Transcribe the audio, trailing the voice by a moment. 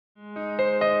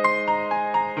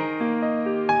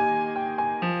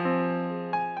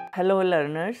Hello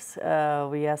learners,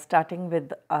 we are starting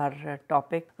with our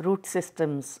topic root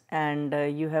systems, and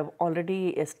you have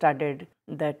already studied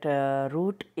that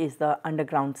root is the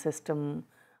underground system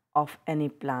of any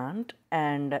plant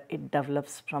and it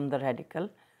develops from the radicle.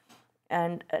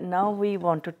 And now we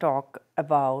want to talk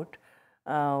about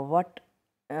what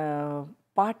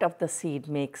part of the seed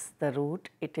makes the root.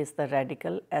 It is the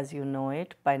radicle, as you know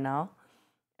it by now.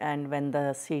 And when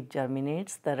the seed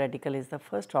germinates, the radicle is the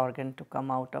first organ to come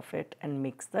out of it and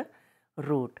makes the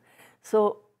root.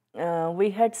 So, we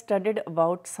had studied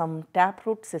about some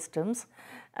taproot systems,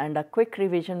 and a quick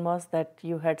revision was that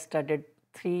you had studied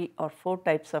 3 or 4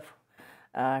 types of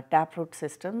taproot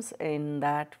systems. In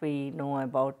that, we know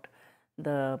about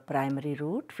the primary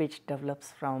root, which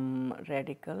develops from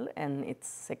radicle and its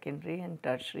secondary and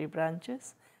tertiary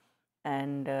branches,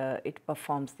 and it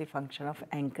performs the function of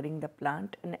anchoring the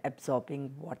plant and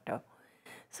absorbing water.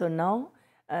 So, now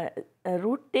a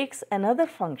root takes another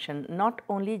function, not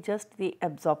only just the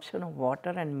absorption of water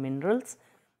and minerals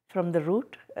from the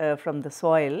root, from the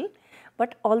soil,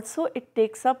 but also it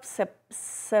takes up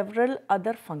several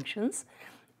other functions,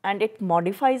 and it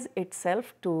modifies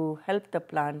itself to help the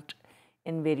plant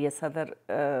in various other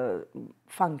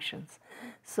functions.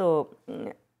 So,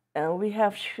 we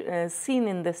have seen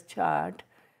in this chart,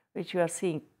 which you are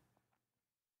seeing,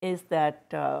 is that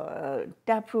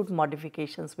taproot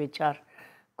modifications, which are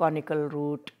conical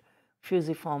root,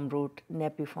 fusiform root,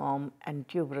 napiform and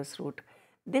tuberous root.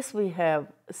 This we have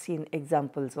seen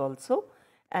examples also,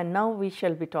 and now we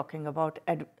shall be talking about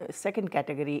second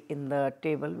category in the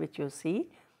table which you see,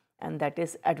 and that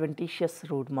is adventitious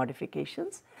root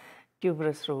modifications: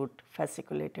 tuberous root,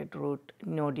 fasciculated root,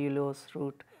 nodulose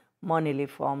root,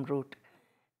 moniliform root,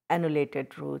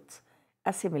 annulated roots,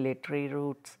 assimilatory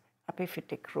roots,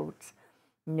 epiphytic roots,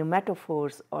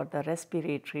 pneumatophores or the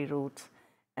respiratory roots,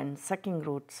 and sucking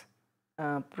roots,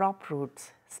 prop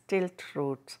roots, stilt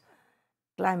roots,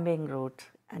 climbing roots,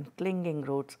 and clinging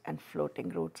roots, and floating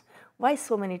roots. Why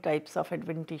so many types of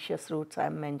adventitious roots I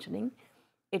am mentioning?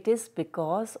 It is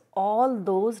because all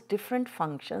those different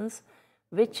functions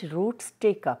which roots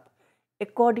take up,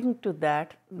 according to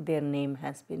that their name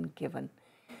has been given.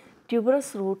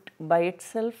 Tuberous root by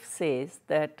itself says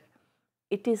that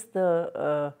it is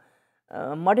the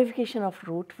modification of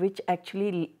root which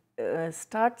actually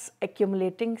starts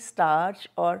accumulating starch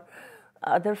or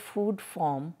other food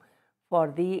form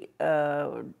for the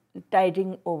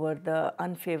tiding over the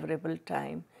unfavorable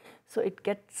time. So, it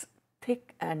gets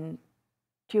thick and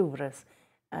tuberous,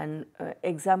 and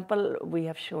example we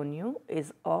have shown you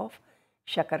is of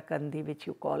shakarkandi, which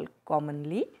you call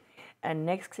commonly, and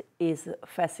next is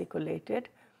fasciculated,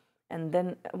 and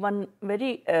then one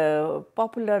very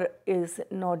popular is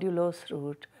nodulose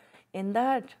root. In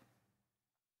that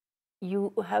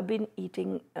you have been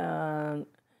eating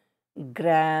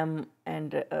gram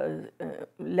and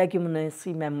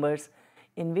leguminaceae members,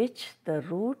 in which the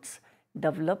roots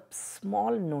develop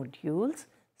small nodules,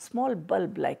 small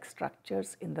bulb like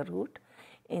structures in the root.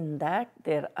 In that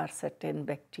there are certain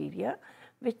bacteria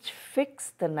which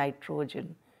fix the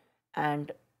nitrogen,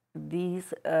 and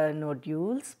these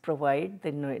nodules provide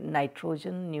the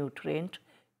nitrogen nutrient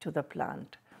to the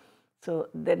plant. So,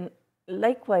 then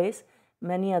likewise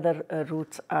many other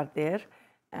roots are there,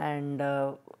 and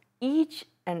each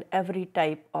and every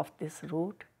type of this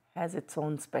root has its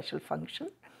own special function,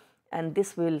 and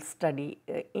this we will study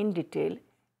in detail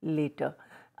later.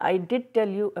 I did tell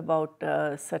you about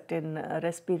certain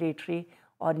respiratory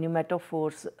or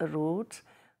pneumatophores roots,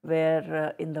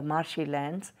 where in the marshy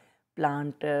lands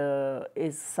plant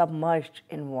is submerged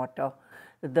in water.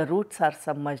 The roots are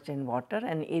submerged in water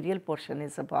and aerial portion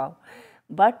is above.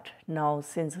 But now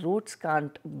since roots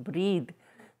can't breathe,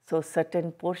 so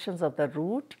certain portions of the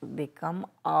root, they come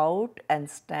out and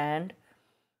stand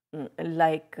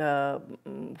like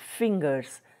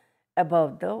fingers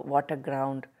above the water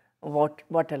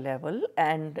level,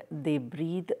 and they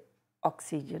breathe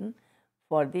oxygen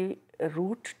for the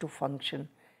root to function.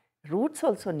 Roots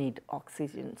also need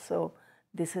oxygen. So,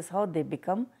 this is how they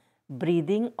become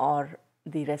breathing, or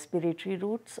the respiratory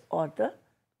roots or the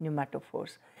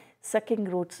pneumatophores. Sucking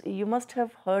roots, you must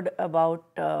have heard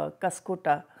about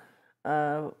Cuscuta,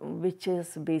 which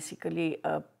is basically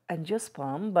a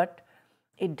angiosperm, but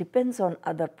it depends on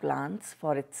other plants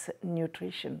for its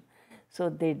nutrition. So,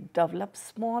 they develop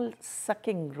small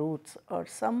sucking roots or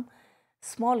some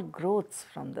small growths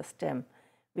from the stem,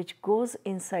 which goes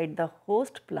inside the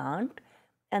host plant,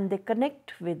 and they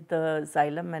connect with the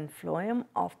xylem and phloem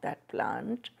of that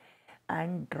plant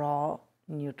and draw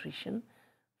nutrition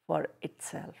for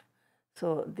itself.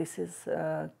 So, this is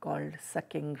called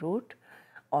sucking root.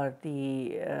 or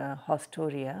the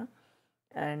haustoria,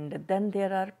 and then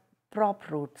there are prop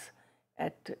roots.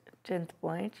 At 10th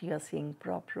point you are seeing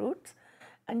prop roots,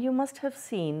 and you must have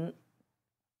seen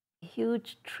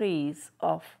huge trees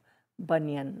of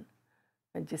banyan,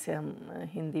 जिसे हम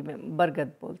हिंदी में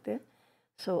बरगद बोलते हैं.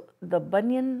 So the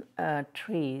banyan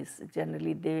trees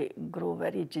generally they grow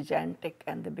very gigantic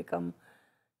and they become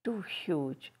too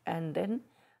huge, and then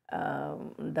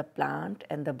the plant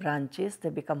and the branches they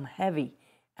become heavy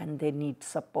and they need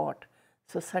support.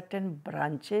 So certain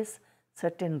branches,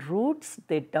 certain roots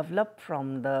they develop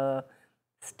from the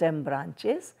stem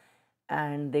branches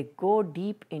and they go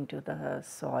deep into the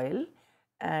soil,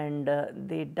 and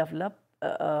they develop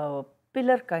a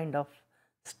pillar kind of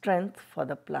strength for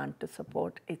the plant to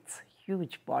support its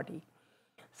huge body.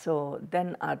 So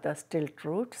then are the stilt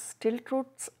roots. Stilt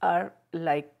roots are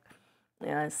like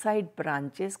side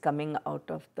branches coming out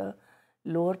of the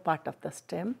lower part of the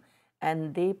stem,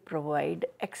 and they provide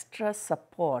extra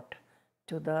support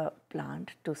to the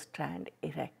plant to stand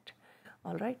erect.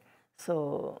 All right.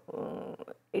 So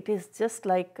it is just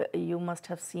like you must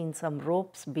have seen some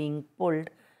ropes being pulled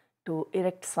to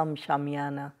erect some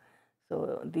shamiana.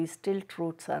 So these stilt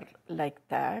roots are like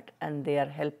that, and they are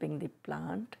helping the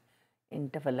plant in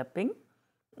developing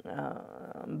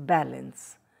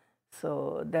balance.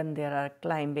 So then there are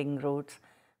climbing roots,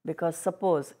 because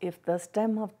suppose if the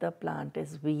stem of the plant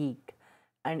is weak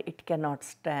and it cannot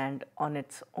stand on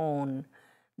its own,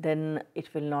 then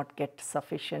it will not get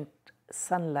sufficient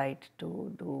sunlight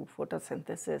to do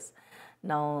photosynthesis.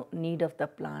 Now need of the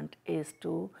plant is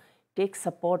to take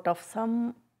support of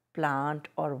some plant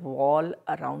or wall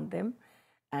around them,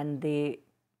 and the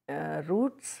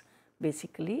roots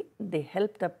basically they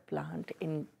help the plant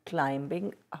in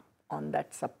climbing up on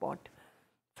that support.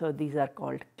 So these are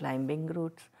called climbing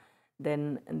roots.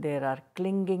 Then there are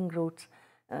clinging roots.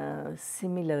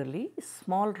 Similarly,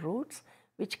 small roots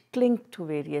which cling to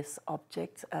various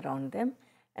objects around them,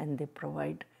 and they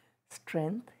provide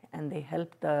strength and they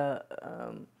help the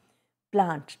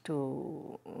plant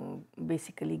to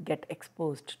basically get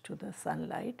exposed to the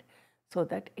sunlight so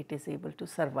that it is able to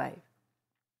survive.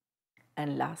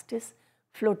 And last is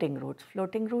floating roots.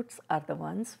 Floating roots are the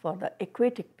ones for the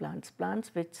aquatic plants,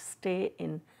 plants which stay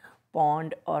in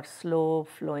pond or slow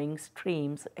flowing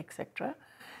streams, etc.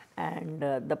 And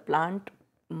the plant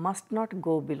must not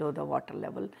go below the water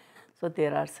level. So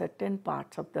there are certain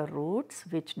parts of the roots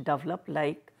which develop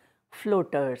like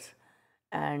floaters,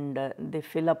 and they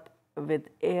fill up with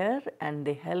air and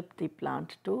they help the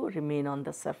plant to remain on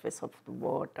the surface of the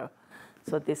water.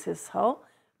 So this is how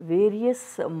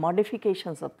various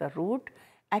modifications of the root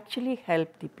actually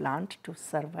help the plant to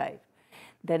survive.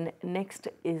 Then next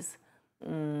is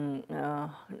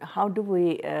how do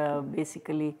we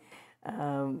basically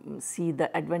see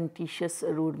the adventitious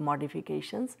root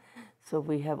modifications. So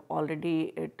we have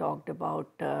already talked about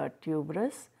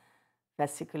tuberous,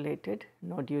 fasciculated,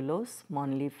 nodulose,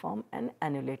 moniliform and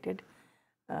annulated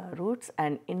roots,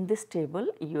 and in this table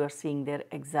you are seeing their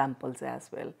examples as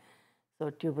well. So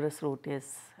tuberous root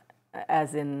is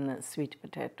as in sweet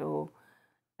potato,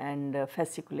 and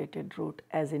fasciculated root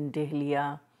as in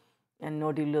dahlia, and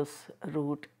nodulose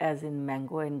root as in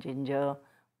mango and ginger,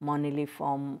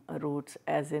 moniliform roots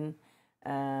as in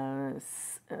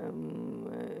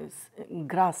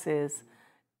grasses,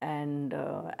 and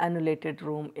annulated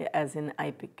root as in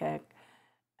ipecac.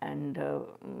 And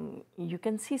you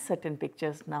can see certain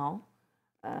pictures now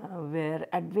where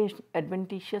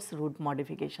adventitious root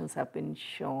modifications have been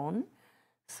shown.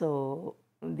 So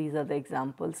these are the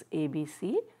examples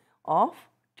ABC of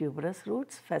tuberous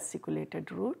roots,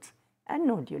 fasciculated roots and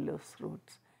nodulose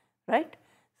roots, right.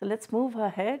 So let's move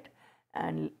ahead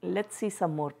and let's see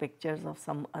some more pictures of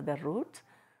some other roots.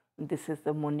 This is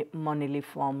the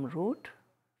moniliform root,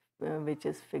 which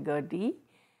is figure D,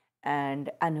 and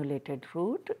annulated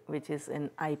root, which is in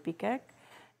ipecac,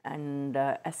 and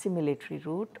assimilatory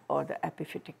root or the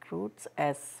epiphytic roots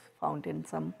as found in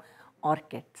some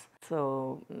orchids.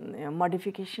 So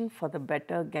modification for the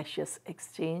better gaseous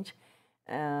exchange,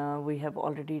 we have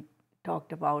already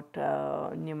talked about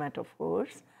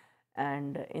pneumatophores,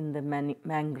 and in the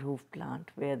mangrove plant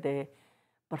where they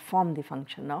perform the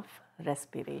function of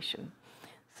respiration.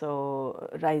 So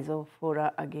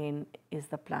Rhizophora again is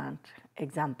the plant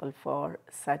example for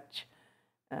such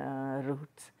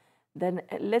roots. Then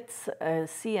let's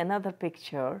see another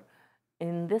picture.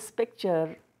 In this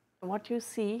picture, what you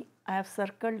see, I have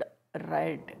circled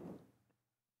red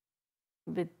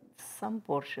with some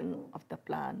portion of the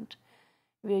plant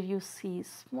where you see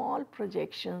small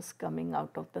projections coming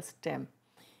out of the stem.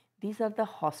 These are the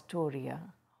haustoria.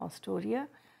 Haustoria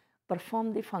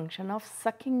perform the function of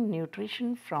sucking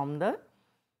nutrition from the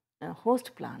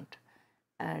host plant.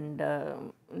 And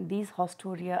these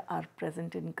hostoria are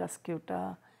present in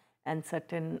Cuscuta and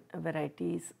certain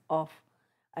varieties of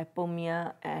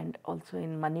Ipomia, and also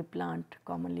in money plant,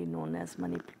 commonly known as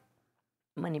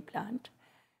money plant.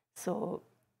 So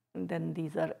then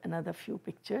these are another few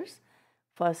pictures.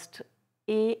 First,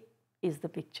 A is the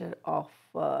picture of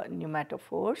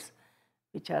pneumatophores,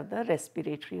 which are the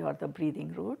respiratory or the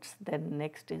breathing roots. Then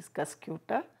next is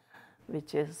Cuscuta,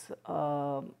 which is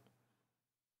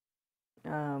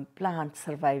plant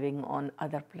surviving on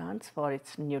other plants for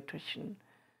its nutrition.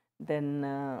 Then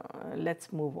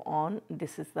let's move on.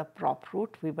 This is the prop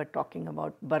root. We were talking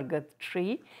about Bargad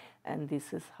tree, and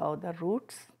this is how the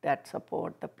roots that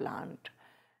support the plant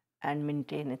and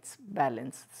maintain its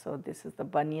balance. So this is the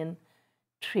banyan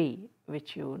tree,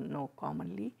 which you know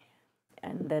commonly.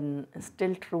 And then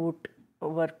stilt root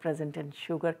were present in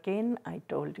sugarcane. I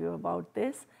told you about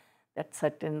this, that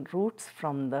certain roots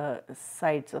from the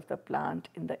sides of the plant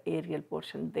in the aerial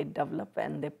portion, they develop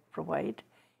and they provide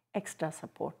extra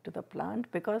support to the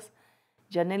plant, because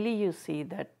generally you see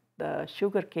that the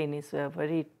sugarcane is a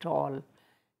very tall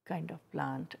kind of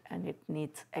plant and it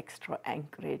needs extra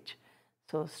anchorage.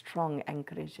 So strong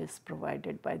anchorage is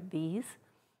provided by these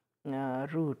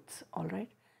roots, all right.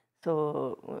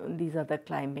 So these are the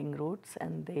climbing roots,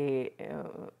 and they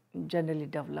generally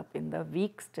develop in the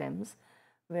weak stems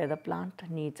where the plant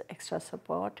needs extra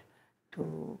support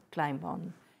to climb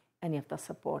on any of the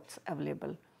supports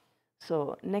available.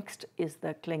 So next is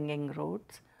the clinging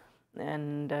roots,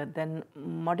 and then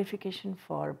modification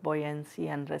for buoyancy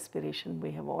and respiration. We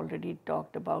have already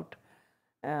talked about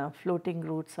floating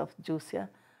roots of Juicea,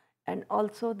 and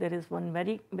also there is one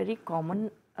very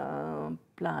common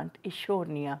plant,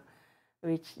 Ischornia,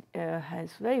 which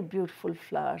has very beautiful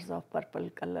flowers of purple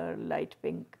color, light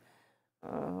pink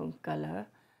color,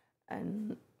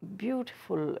 and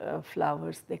beautiful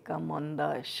flowers. They come on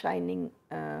the shining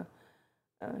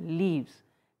leaves,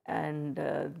 and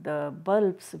the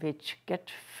bulbs which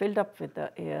get filled up with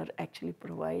the air actually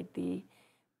provide the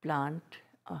plant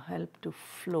help to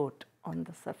float on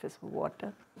the surface of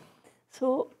water.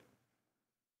 So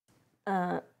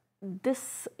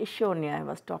this Ischornia I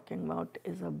was talking about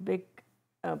is a big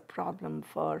problem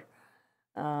for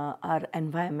our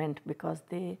environment, because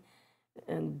they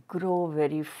grow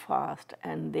very fast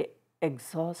and they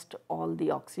exhaust all the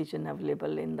oxygen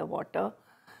available in the water,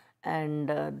 and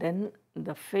then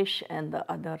the fish and the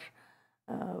other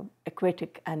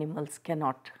aquatic animals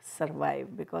cannot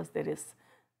survive because there is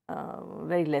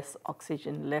very less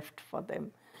oxygen left for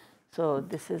them. So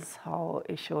this is how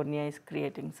Ischornia is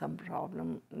creating some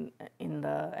problem in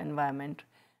the environment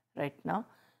right now.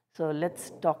 So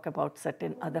let's talk about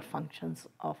certain other functions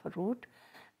of a root.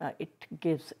 It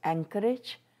gives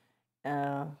anchorage,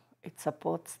 it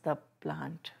supports the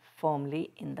plant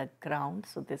firmly in the ground,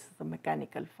 so this is the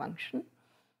mechanical function.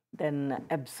 Then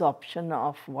absorption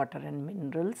of water and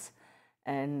minerals,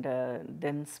 and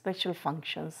then special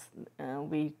functions.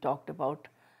 We talked about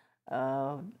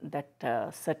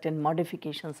that certain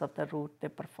modifications of the root, they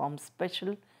perform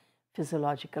special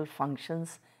physiological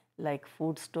functions like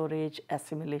food storage,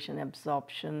 assimilation,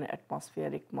 absorption,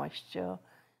 atmospheric moisture,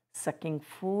 sucking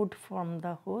food from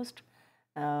the host,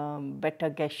 better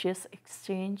gaseous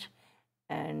exchange,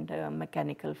 and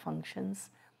mechanical functions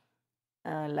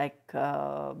like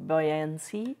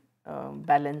buoyancy,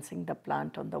 balancing the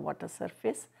plant on the water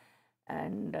surface,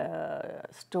 and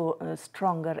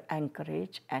stronger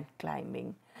anchorage and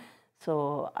climbing.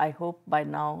 So I hope by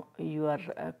now you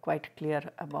are quite clear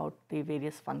about the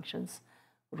various functions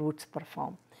roots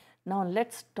perform. Now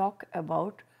let's talk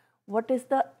about what is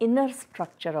the inner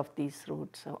structure of these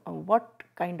roots, what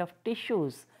kind of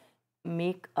tissues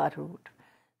make a root.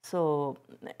 So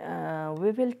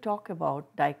we will talk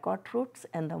about dicot roots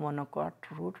and the monocot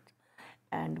roots,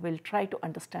 and we'll try to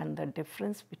understand the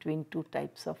difference between two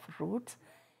types of roots.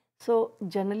 So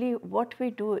generally what we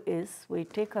do is we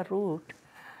take a root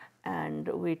and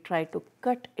we try to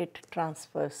cut it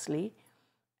transversely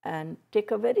and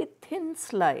take a very thin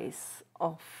slice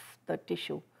of the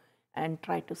tissue and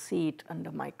try to see it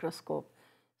under microscope.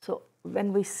 So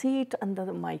when we see it under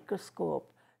the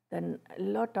microscope, then a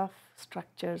lot of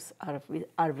structures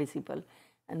are visible,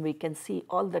 and we can see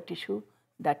all the tissue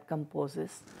that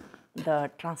composes the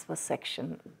transverse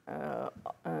section,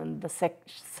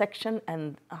 section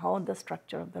and how the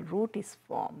structure of the root is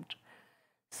formed.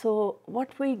 So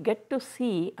what we get to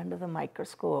see under the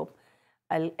microscope,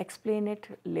 I'll explain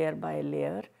it layer by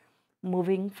layer,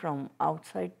 moving from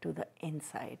outside to the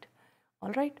inside.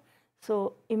 All right.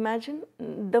 So, imagine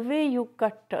the way you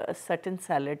cut certain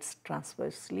salads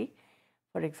transversely.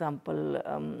 For example,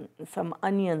 some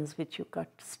onions which you cut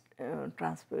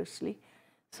transversely.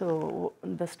 So,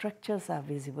 the structures are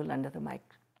visible under the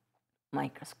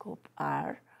microscope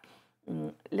are,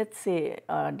 let's say,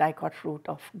 a dicot root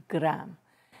of gram.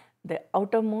 The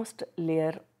outermost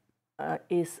layer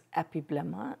is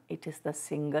epiblema. It is the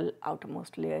single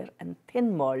outermost layer and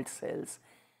thin walled cells,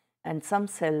 and some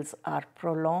cells are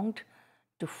prolonged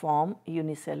to form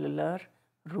unicellular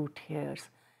root hairs,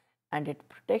 and it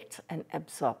protects and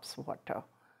absorbs water.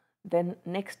 Then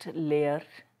next layer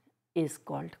is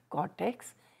called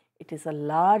cortex. It is a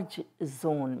large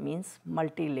zone, means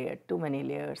multi-layered, too many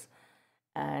layers,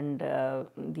 and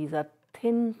these are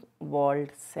thin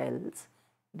walled cells.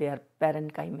 They are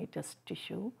parenchymatous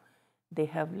tissue. They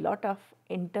have lot of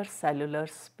intercellular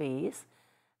space,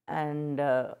 and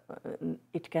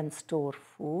it can store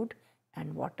food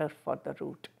and water for the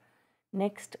root.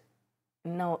 Next,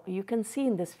 now you can see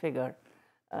in this figure,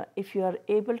 if you are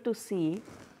able to see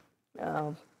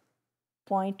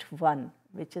point 1,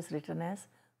 which is written as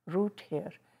root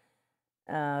hair.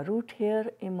 Root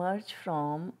hair emerge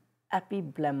from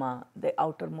epiblema, the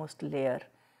outermost layer,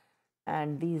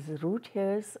 and these root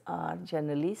hairs are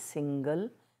generally single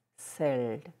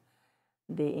celled.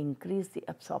 They increase the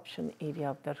absorption area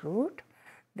of the root.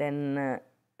 Then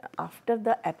after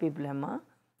the epiblema,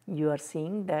 you are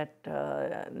seeing that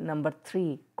number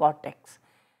 3, cortex,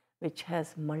 which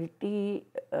has multi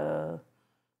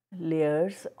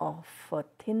layers of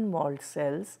thin walled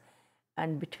cells,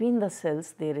 and between the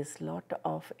cells there is lot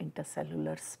of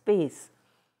intercellular space,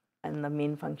 and the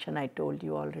main function I told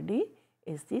you already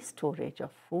is the storage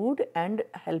of food and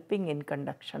helping in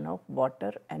conduction of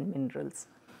water and minerals.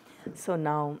 So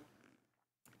now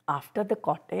after the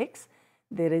cortex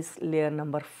there is layer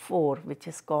number 4, which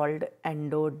is called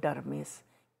endodermis.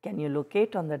 Can you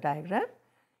locate on the diagram?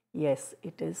 Yes,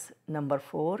 it is number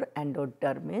 4,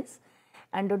 endodermis.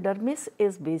 Endodermis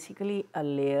is basically a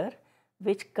layer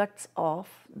which cuts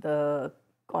off the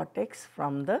cortex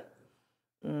from the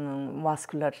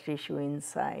vascular tissue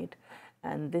inside,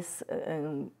 and this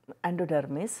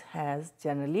endodermis has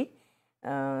generally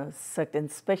certain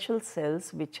special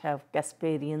cells which have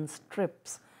Casparian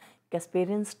strips.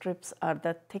 Casparian strips are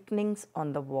the thickenings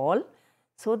on the wall,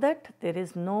 so that there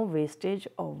is no wastage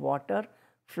of water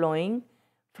flowing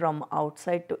from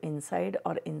outside to inside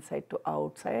or inside to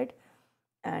outside,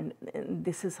 and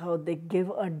this is how they give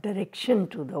a direction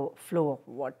to the flow of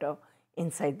water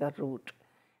inside the root.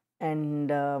 And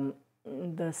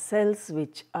the cells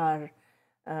which are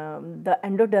the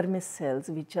endodermis cells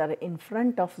which are in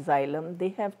front of xylem, they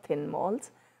have thin walls.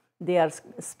 They are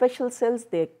special cells.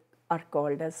 They are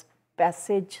called as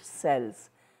passage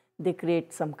cells. They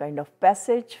create some kind of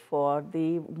passage for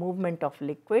the movement of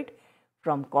liquid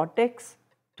from cortex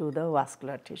to the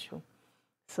vascular tissue.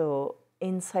 So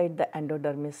inside the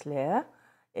endodermis layer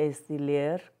is the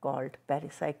layer called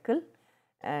pericycle,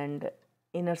 and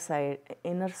inner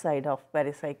side of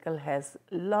pericycle has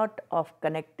lot of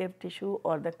connective tissue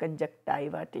or the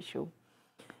conjunctiva tissue,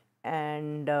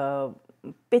 and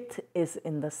pith is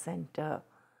in the center.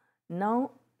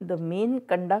 Now the main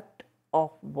conduct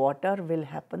of water will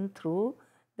happen through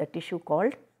the tissue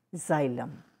called xylem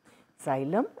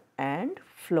and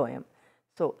phloem.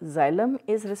 So xylem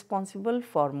is responsible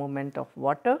for movement of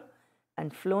water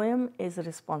and phloem is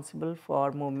responsible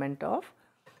for movement of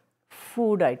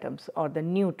food items or the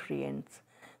nutrients.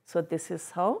 So this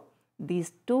is how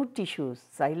these two tissues,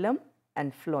 xylem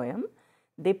and phloem,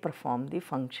 they perform the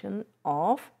function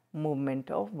of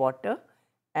movement of water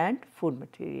and food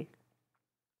material,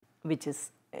 which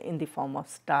is in the form of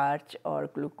starch or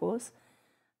glucose,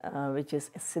 which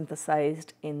is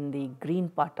synthesized in the green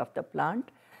part of the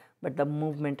plant, but the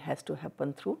movement has to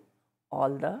happen through all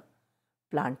the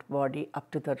plant body up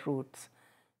to the roots.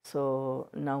 So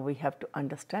now we have to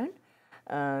understand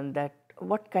that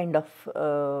what kind of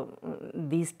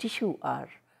these tissue are,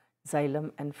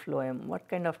 xylem and phloem, what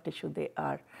kind of tissue they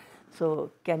are.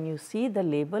 So can you see the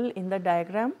label in the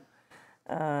diagram?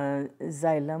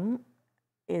 Xylem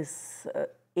is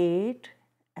 8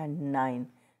 and 9.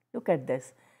 Look at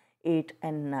this, 8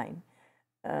 and 9.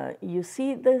 You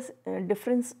see this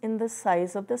difference in the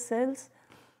size of the cells?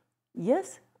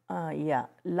 Yes, yeah,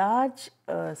 large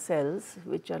cells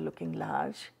which are looking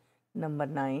large, number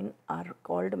 9, are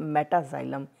called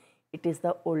metaxylem. It is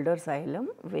the older xylem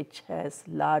which has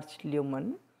large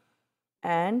lumen,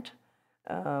 and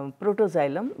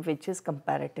protoxylem which is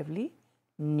comparatively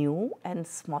new and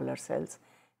smaller cells,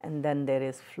 and then there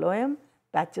is phloem,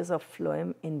 patches of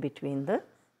phloem in between the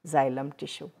xylem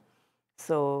tissue.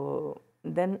 So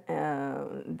then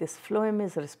this phloem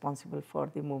is responsible for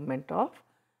the movement of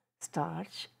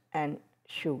starch and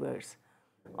sugars.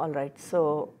 All right,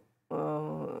 so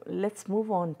let's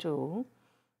move on to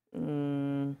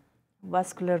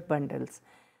vascular bundles.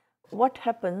 What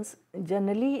happens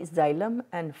generally, xylem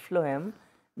and phloem,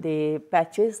 the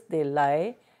patches, they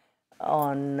lie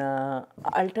on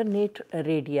alternate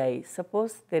radii.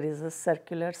 Suppose there is a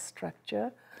circular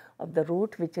structure of the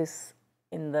root which is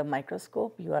in the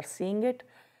microscope, you are seeing it,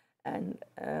 and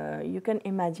you can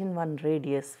imagine one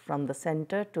radius from the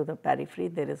center to the periphery,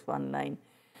 there is one line.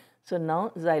 So,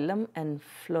 now xylem and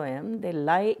phloem, they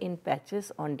lie in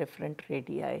patches on different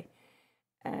radii,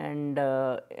 and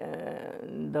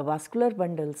the vascular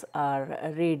bundles are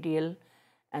radial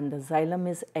and the xylem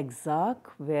is exarch,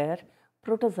 where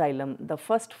protoxylem, the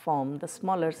first form, the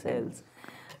smaller cells,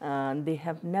 they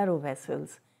have narrow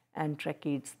vessels, and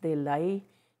tracheids, they lie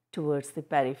towards the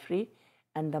periphery,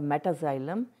 and the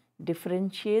metaxylem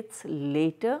differentiates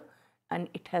later and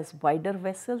it has wider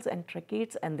vessels and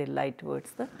tracheids, and they lie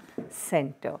towards the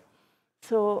center.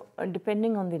 So,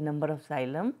 depending on the number of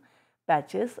xylem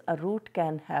patches, a root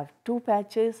can have 2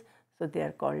 patches, so they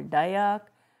are called diarch.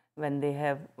 When they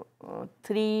have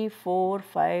 3, 4,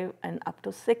 5 and up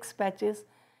to 6 patches,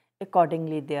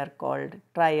 accordingly they are called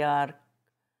triarch,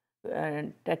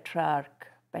 tetrarch,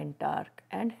 pentarch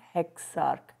and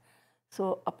hexarch.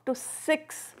 So, up to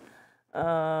 6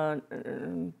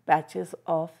 patches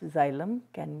of xylem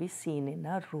can be seen in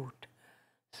a root.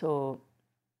 So,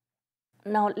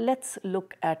 now let us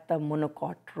look at the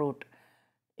monocot root.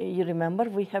 You remember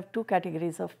we have 2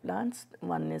 categories of plants,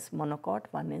 one is monocot,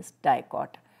 one is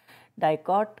dicot.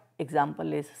 Dicot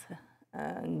example is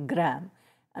gram,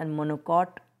 and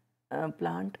monocot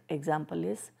plant example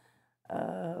is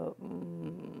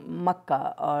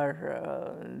maca or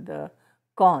the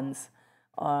corns.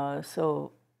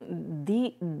 So,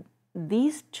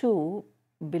 these two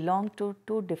belong to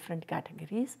 2 different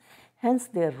categories, hence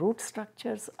their root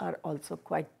structures are also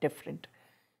quite different.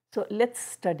 So, let us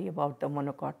study about the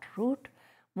monocot root.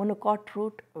 Monocot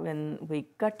root, when we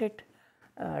cut it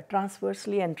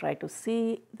transversely and try to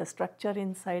see the structure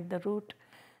inside the root,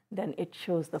 then it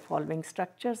shows the following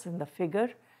structures in the figure.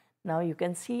 Now, you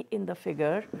can see in the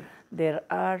figure there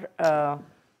are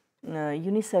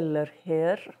unicellular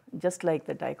hair just like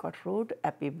the dicot root,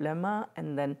 epiblema,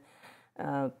 and then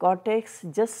cortex,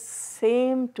 just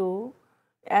same to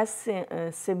as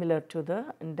similar to the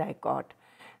dicot,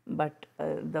 but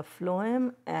the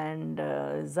phloem and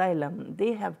xylem,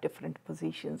 they have different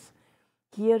positions.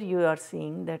 Here you are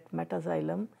seeing that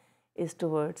metaxylem is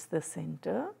towards the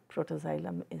center,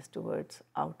 protoxylem is towards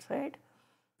outside,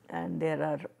 and there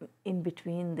are in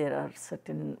between there are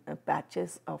certain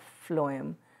patches of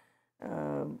phloem.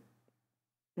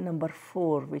 Number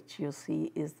 4 which you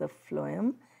see is the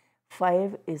phloem,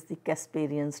 5 is the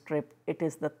Casparian strip, it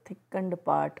is the thickened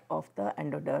part of the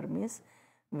endodermis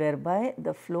whereby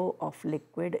the flow of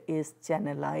liquid is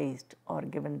channelized or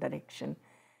given direction,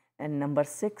 and number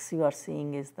 6 you are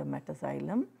seeing is the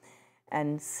metaxylem,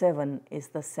 and 7 is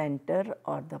the center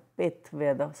or the pith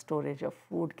where the storage of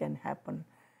food can happen.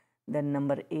 Then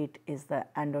number 8 is the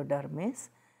endodermis,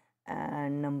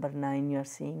 and number 9 you are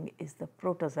seeing is the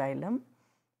protoxylem,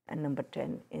 and number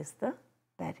 10 is the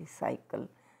pericycle.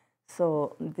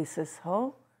 So, this is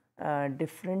how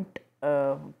different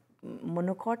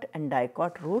monocot and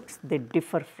dicot roots, they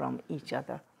differ from each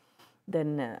other.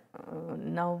 Then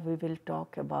now we will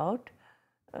talk about,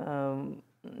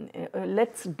 let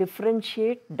us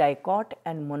differentiate dicot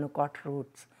and monocot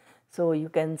roots. So, you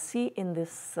can see in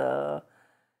this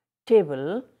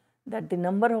table that the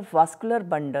number of vascular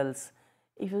bundles,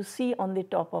 if you see on the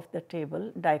top of the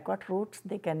table, dicot roots,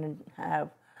 they can have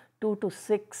 2 to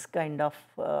 6 kind of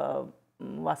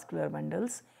vascular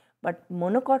bundles, but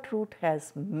monocot root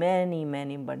has many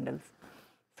bundles.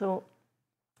 So,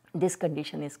 this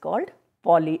condition is called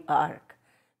polyarch.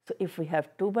 So, if we have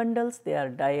 2 bundles, they are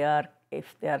diarch.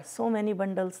 If there are so many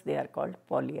bundles, they are called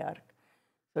polyarch.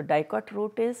 So, dicot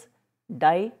root is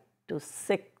di to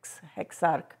 6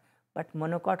 hexarch, but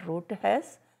monocot root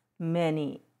has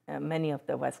many of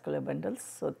the vascular bundles.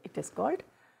 So, it is called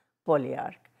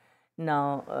polyarch.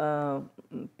 Now,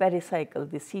 pericycle,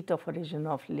 the seat of origin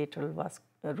of lateral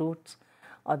roots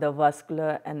or the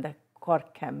vascular and the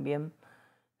cork cambium.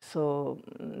 So,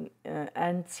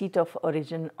 and seat of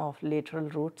origin of lateral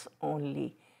roots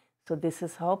only. So, this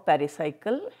is how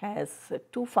pericycle has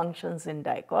 2 functions in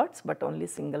dicots, but only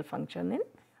single function in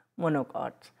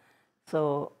monocots.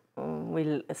 So, we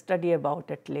will study about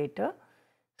it later.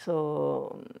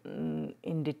 So,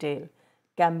 in detail,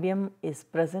 cambium is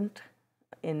present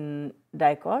in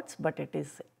dicots, but it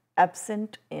is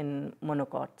absent in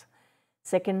monocots.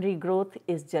 Secondary growth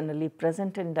is generally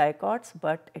present in dicots,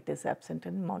 but it is absent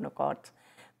in monocots.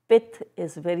 Pith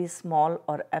is very small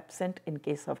or absent in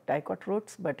case of dicot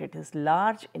roots, but it is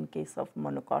large in case of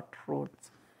monocot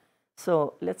roots. So,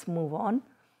 let us move on.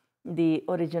 The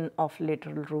origin of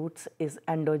lateral roots is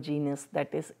endogenous,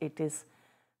 that is, it is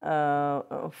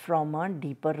from a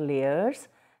deeper layers,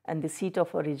 and the seat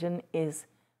of origin is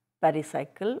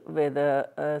pericycle, where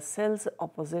the cells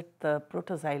opposite the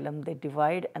protoxylem, they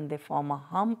divide and they form a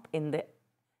hump in the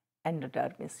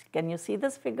endodermis. Can you see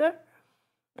this figure?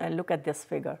 Look at this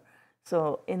figure.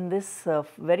 So, in this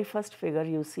very first figure,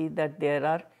 you see that there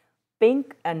are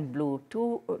pink and blue,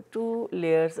 two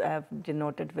layers I have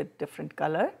denoted with different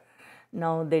color.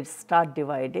 Now, they start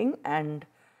dividing, and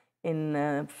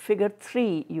in figure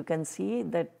 3, you can see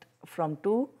that from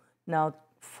 2, now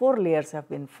 4 layers have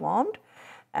been formed,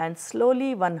 and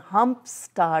slowly one hump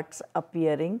starts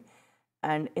appearing.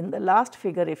 And in the last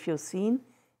figure, if you have seen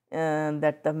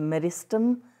that the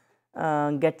meristem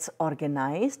gets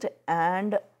organized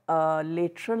and a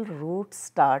lateral root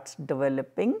starts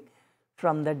developing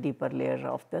from the deeper layer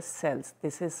of the cells.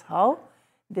 This is how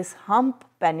this hump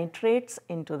penetrates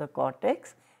into the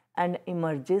cortex and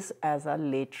emerges as a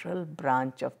lateral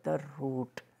branch of the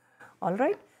root. All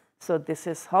right. So, this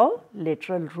is how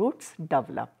lateral roots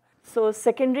develop. So,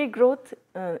 secondary growth,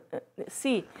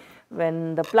 see,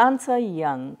 when the plants are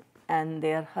young and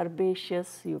they are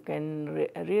herbaceous, you can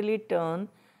really turn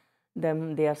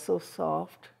them, they are so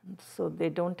soft, so they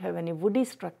do not have any woody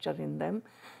structure in them,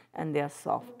 and they are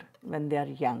soft when they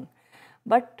are young.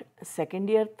 But second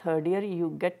year, third year,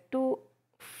 you get to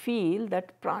feel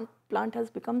that plant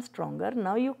has become stronger.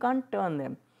 Now, you can't turn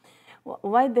them.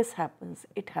 Why this happens?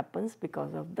 It happens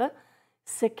because of the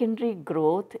secondary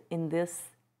growth in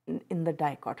the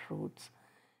dicot roots.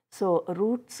 So,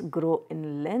 roots grow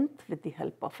in length with the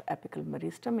help of apical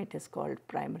meristem. It is called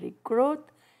primary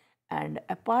growth, and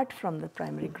apart from the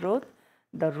primary growth,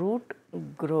 the root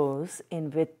grows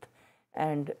in width,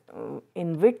 and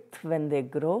in width when they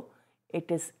grow,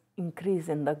 it is increase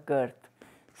in the girth.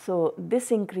 So,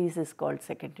 this increase is called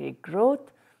secondary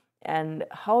growth, and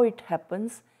how it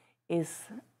happens is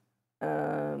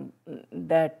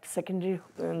that secondary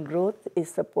growth is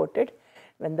supported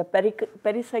when the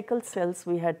pericycle cells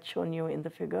we had shown you in the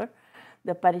figure.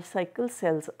 The pericycle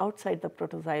cells outside the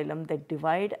protoxylem, they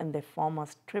divide and they form a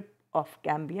strip of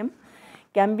cambium.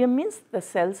 Cambium means the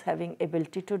cells having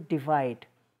ability to divide,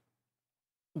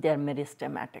 they are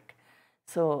meristematic.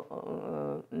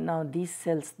 So, now these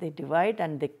cells, they divide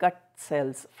and they cut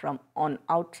cells from on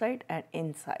outside and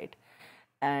inside,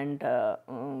 and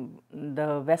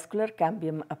the vascular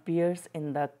cambium appears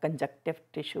in the conjunctive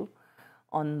tissue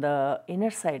on the inner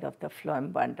side of the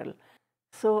phloem bundle.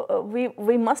 So,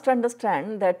 we must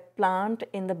understand that plant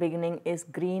in the beginning is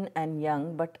green and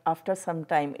young, but after some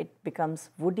time it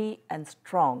becomes woody and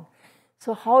strong.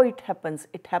 So, how it happens?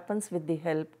 It happens with the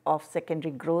help of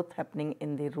secondary growth happening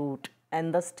in the root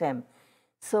and the stem.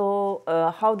 So,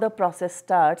 how the process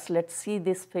starts, let us see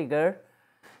this figure.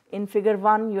 In figure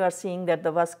 1, you are seeing that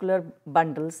the vascular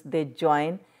bundles, they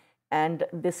join, and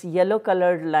this yellow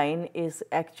colored line is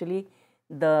actually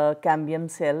the cambium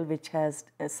cell, which has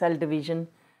a cell division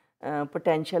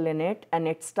potential in it, and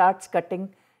it starts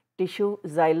cutting tissue,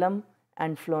 xylem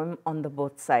and phloem on the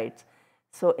both sides.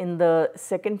 So, in the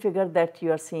second figure that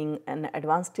you are seeing an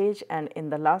advanced stage, and in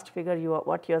the last figure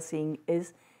what you are seeing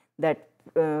is that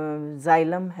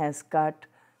xylem has cut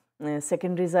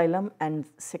secondary xylem and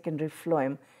secondary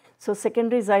phloem. So,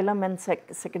 secondary xylem and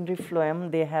secondary phloem,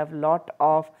 they have lot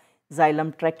of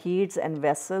xylem tracheids and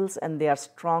vessels, and they are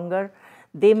stronger.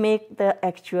 They make the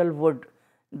actual wood,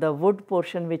 the wood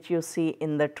portion which you see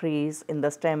in the trees, in the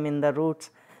stem, in the roots.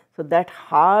 So, that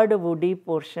hard woody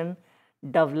portion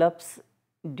develops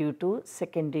due to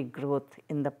secondary growth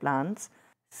in the plants.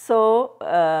 So,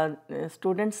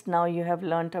 students, now you have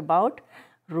learnt about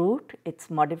root, its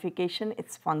modification,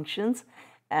 its functions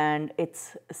and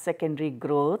its secondary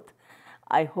growth.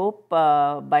 I hope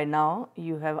by now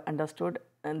you have understood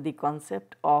the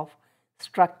concept of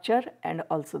structure and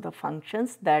also the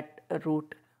functions that a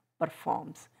root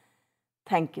performs.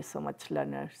 Thank you so much,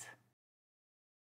 learners.